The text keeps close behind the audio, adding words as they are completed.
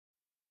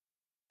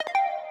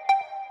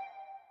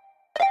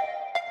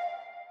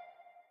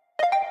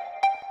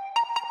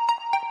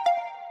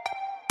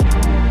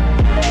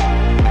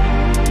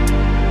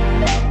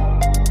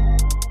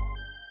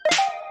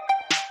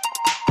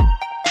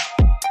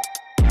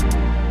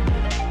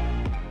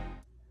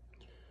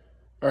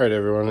All right,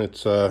 everyone,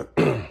 it's Mud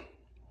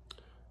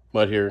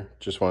here.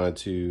 Just wanted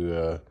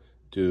to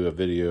do a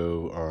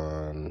video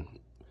on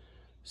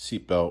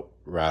seatbelt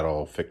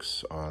rattle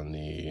fix on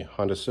the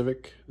Honda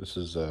Civic. This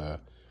is a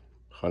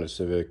Honda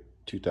Civic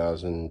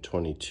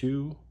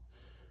 2022.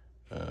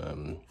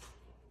 So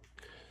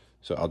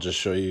I'll just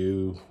show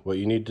you what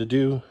you need to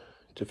do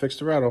to fix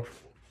the rattle.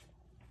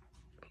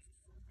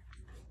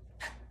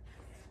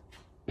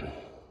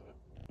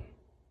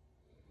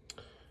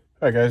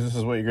 Alright guys, this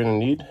is what you're going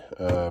to need.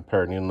 A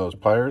pair of needle nose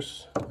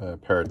pliers, a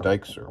pair of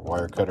dikes or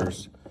wire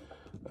cutters.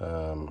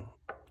 I'm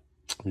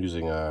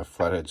using a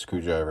flathead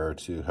screwdriver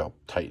to help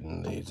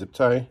tighten the zip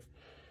tie.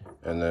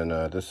 And then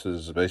this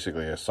is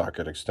basically a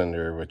socket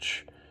extender,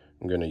 which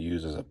I'm going to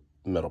use as a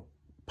metal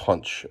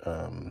punch.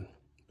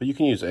 But you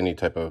can use any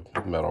type of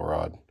metal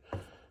rod.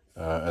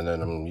 And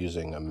then I'm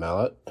using a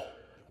mallet,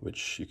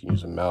 which you can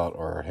use a mallet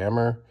or a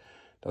hammer.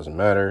 Doesn't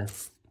matter.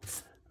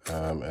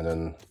 And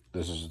then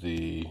this is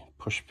the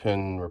push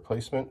pin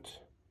replacement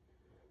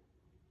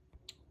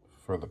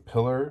for the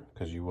pillar,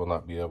 because you will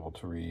not be able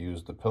to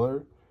reuse the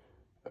pillar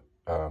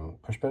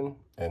push pin.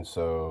 And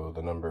so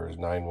the number is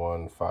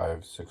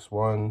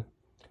 91561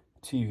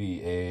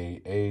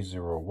 TVA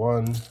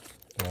A01,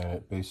 and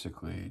it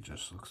basically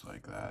just looks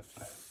like that.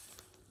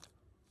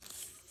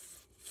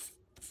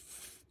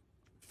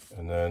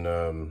 And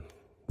then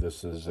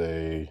this is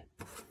a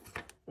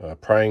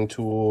prying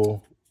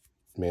tool,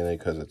 mainly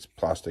because it's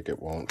plastic.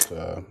 It won't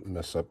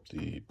mess up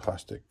the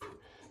plastic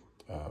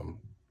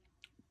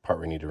part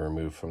we need to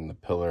remove from the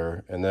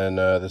pillar. And then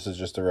this is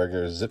just a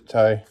regular zip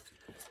tie.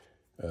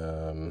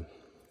 And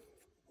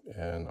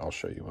I'll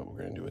show you what we're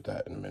going to do with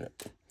that in a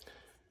minute.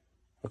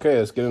 Okay,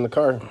 let's get in the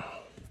car.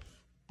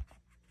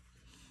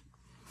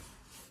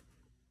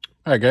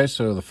 All right, guys,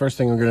 so the first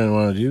thing we're going to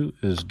want to do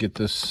is get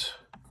this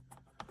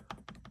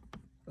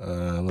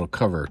little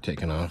cover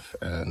taken off,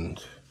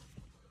 and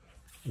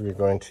we're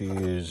going to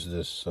use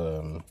this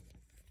little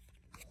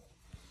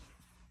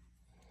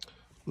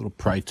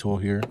pry tool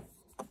here.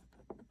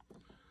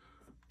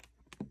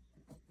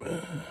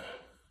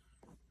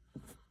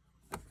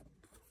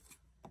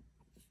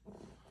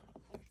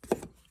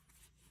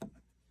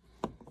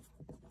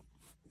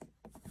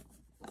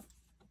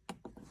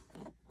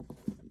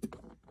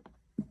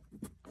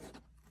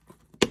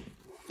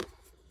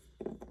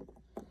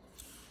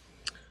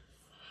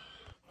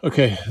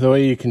 Okay, the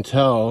way you can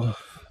tell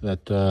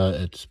that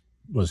it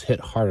was hit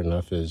hard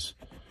enough is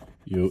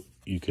you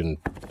can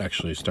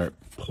actually start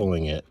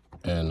pulling it,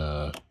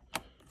 and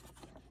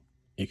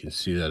you can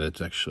see that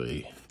it's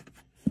actually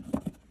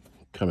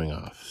coming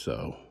off.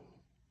 So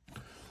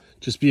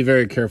just be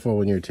very careful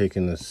when you're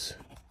taking this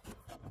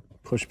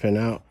push pin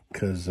out,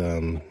 because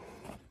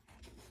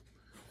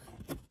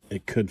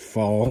it could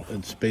fall.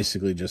 It's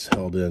basically just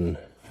held in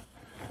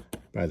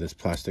by this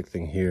plastic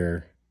thing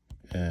here,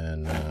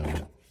 and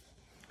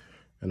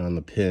on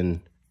the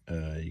pin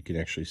you can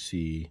actually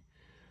see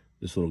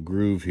this little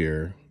groove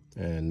here.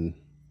 And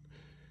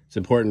it's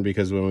important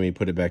because when we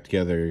put it back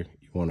together, you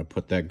want to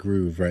put that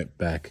groove right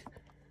back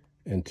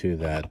into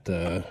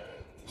that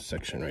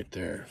section right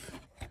there.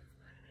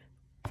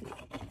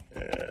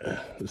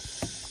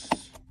 This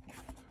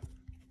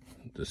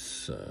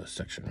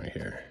section right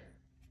here.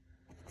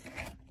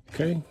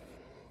 Okay.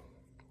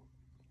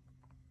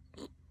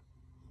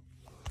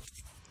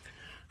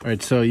 All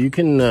right, so you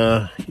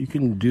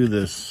can do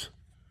this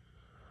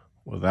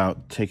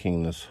without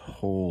taking this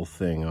whole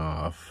thing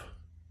off.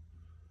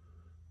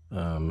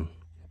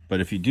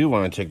 But if you do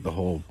want to take the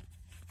whole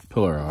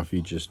pillar off,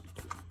 you just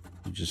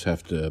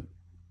have to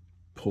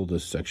pull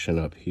this section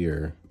up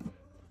here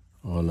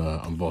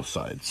on both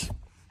sides.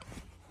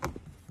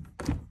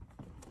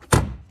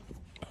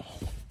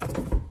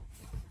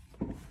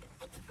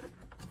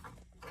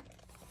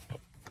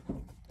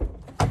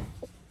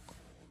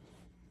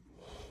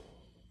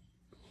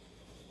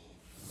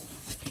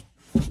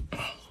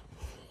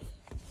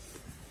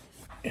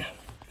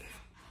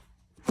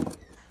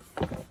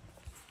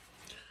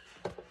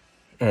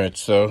 All right,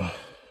 so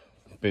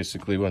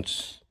basically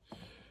once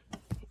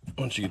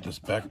you get this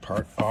back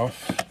part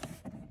off,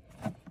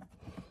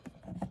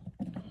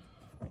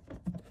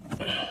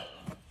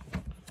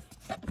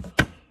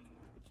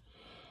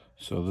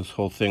 so this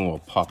whole thing will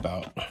pop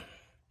out.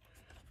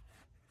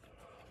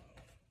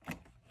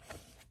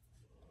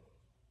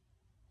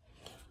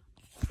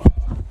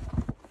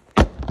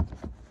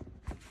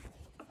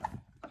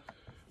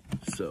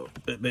 So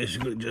it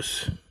basically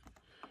just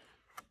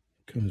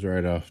comes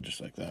right off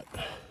just like that.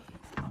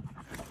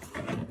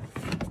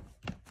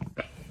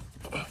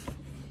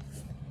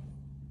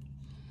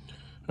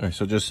 All right,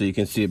 so just so you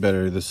can see it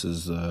better, this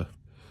is the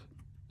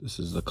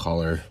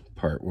collar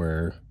part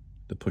where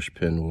the push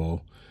pin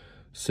will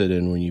sit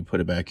in when you put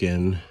it back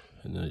in,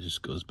 and then it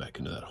just goes back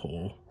into that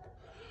hole.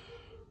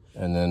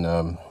 And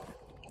then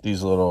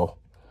these little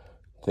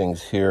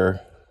things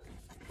here,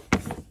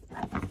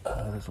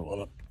 there's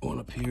one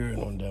up here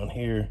and one down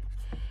here,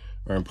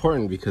 are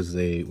important because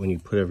when you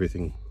put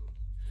everything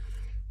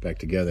back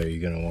together, you're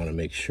going to want to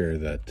make sure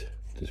that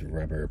this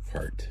rubber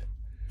part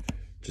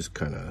just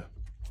kind of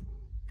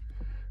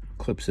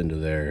clips into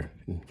there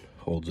and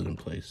holds it in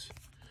place.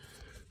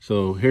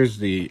 So here's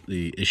the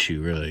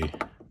issue really.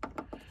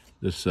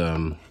 This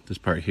this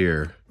part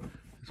here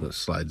is what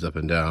slides up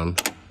and down,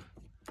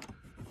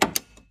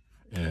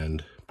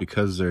 and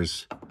because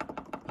there's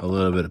a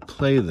little bit of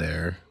play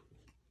there,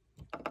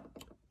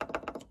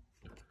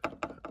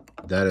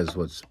 that is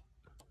what's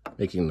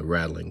making the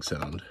rattling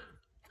sound.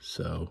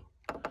 So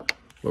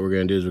what we're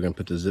going to do is we're going to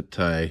put the zip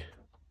tie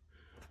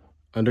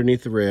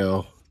underneath the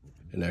rail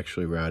and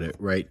actually route it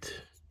right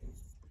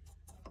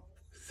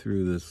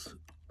through this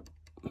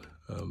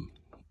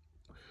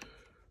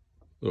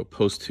little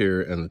post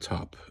here and the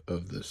top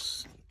of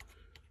this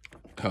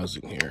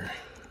housing here.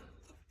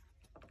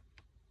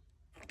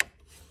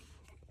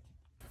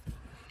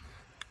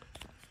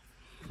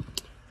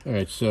 All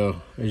right,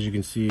 so as you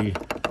can see,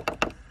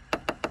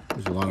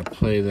 there's a lot of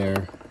play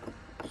there,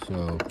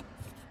 so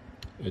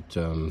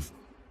it's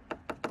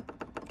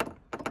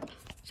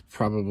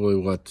probably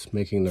what's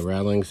making the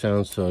rattling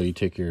sound. So you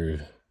take your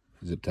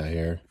zip tie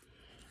here,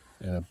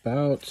 and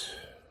about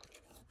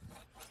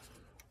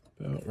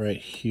right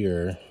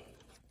here,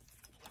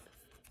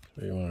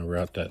 where you want to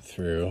route that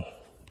through.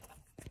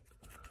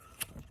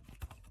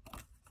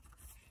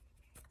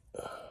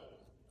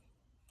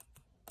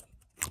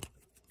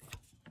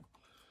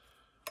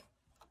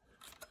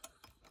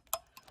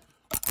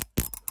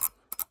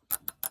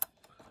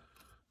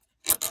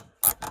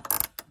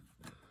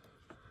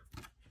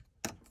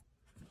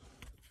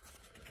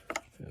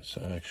 So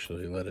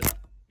actually let it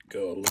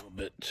go a little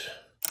bit.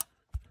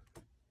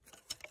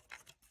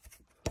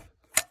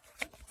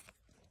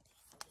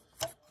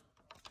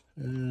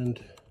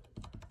 And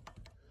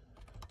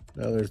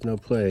now there's no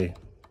play.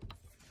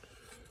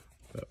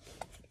 But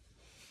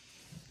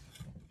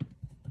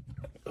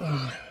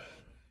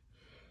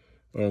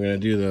what I'm going to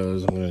do though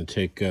is I'm going to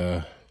take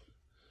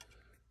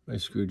my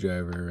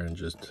screwdriver and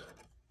just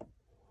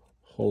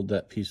hold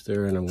that piece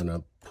there, and I'm going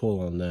to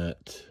pull on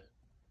that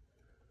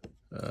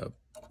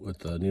with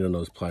the needle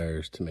nose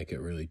pliers to make it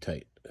really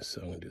tight.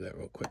 So I'm going to do that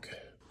real quick.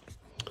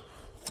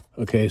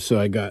 Okay, so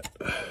I got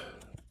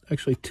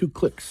actually 2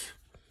 clicks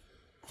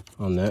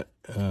on that.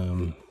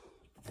 And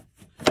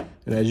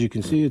as you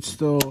can see, it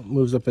still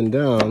moves up and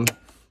down,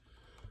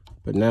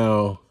 but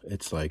now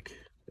it's like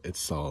it's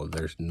solid.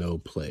 There's no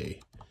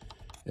play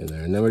in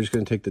there. And then we're just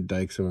going to take the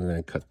dikes and we're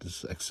going to cut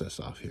this excess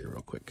off here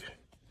real quick.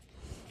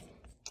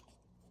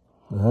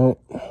 All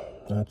right,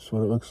 that's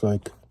what it looks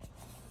like.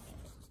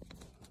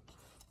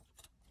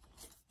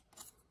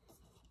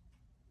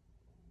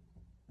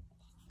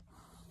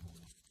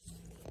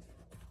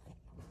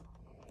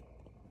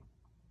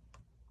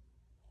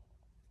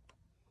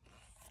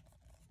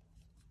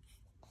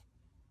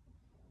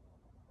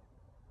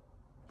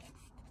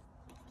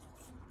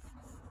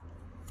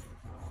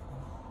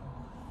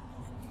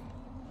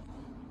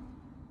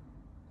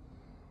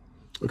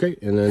 Okay,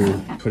 and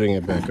then putting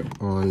it back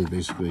on,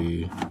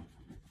 basically,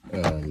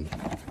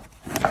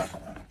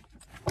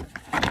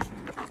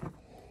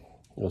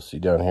 you'll see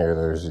down here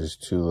there's these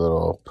 2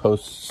 little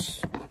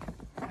posts,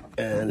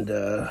 and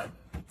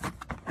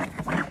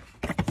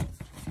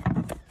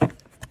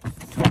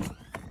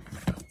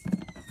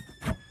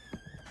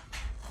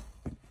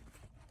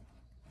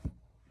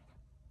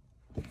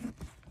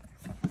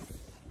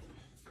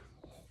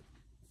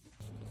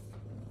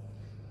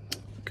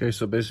okay,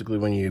 so basically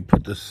when you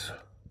put this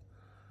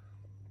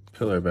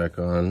pillar back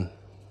on,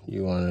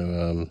 you want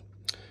to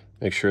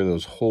make sure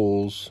those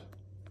holes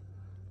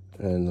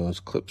and those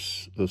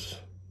clips,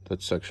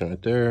 that section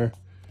right there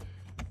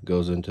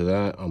goes into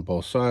that on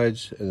both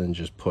sides, and then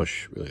just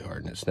push really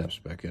hard and it snaps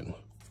back in.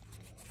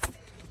 All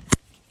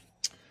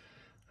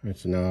right,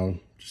 so now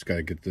just got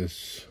to get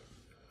this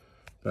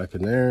back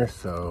in there.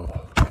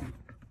 So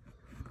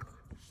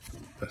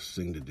best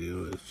thing to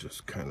do is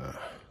just kind of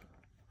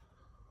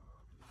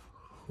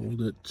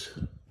hold it.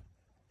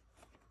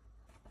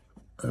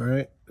 All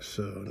right,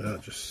 so now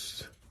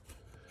just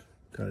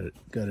got it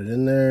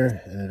in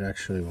there, and it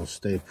actually will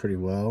stay pretty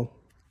well.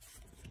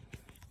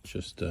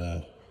 Just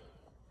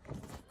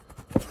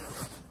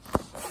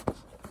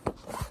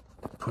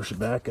push it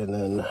back and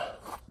then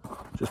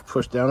just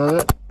push down on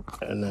it,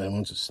 and then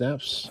once it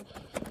snaps,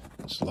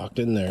 it's locked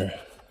in there.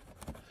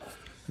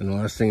 And the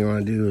last thing you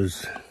want to do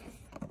is,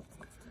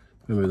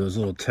 remember those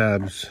little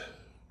tabs,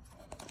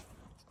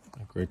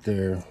 like right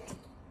there,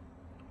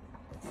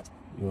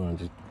 you want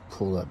to just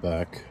pull that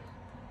back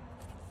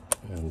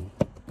and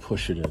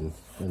push it in,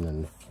 and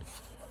then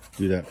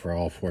do that for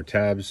all 4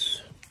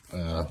 tabs.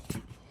 And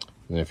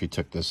if you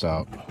took this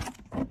out,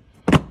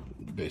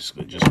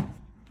 basically just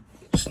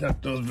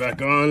snap those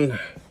back on.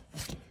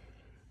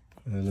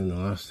 And then the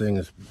last thing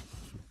is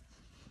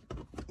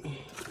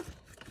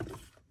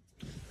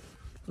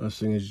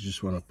you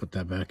just want to put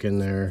that back in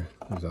there.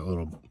 There's that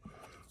little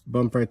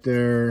bump right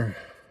there,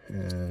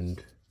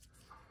 and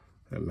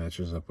that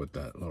matches up with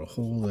that little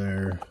hole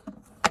there.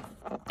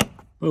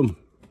 Boom,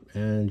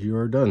 and you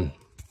are done.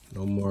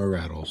 No more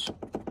rattles.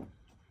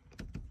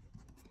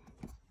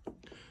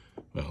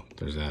 Well,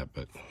 there's that,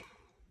 but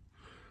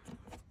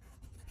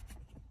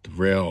the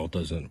rail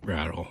doesn't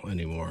rattle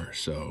anymore.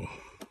 So,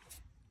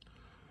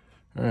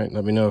 all right,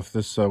 let me know if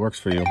this works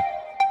for you.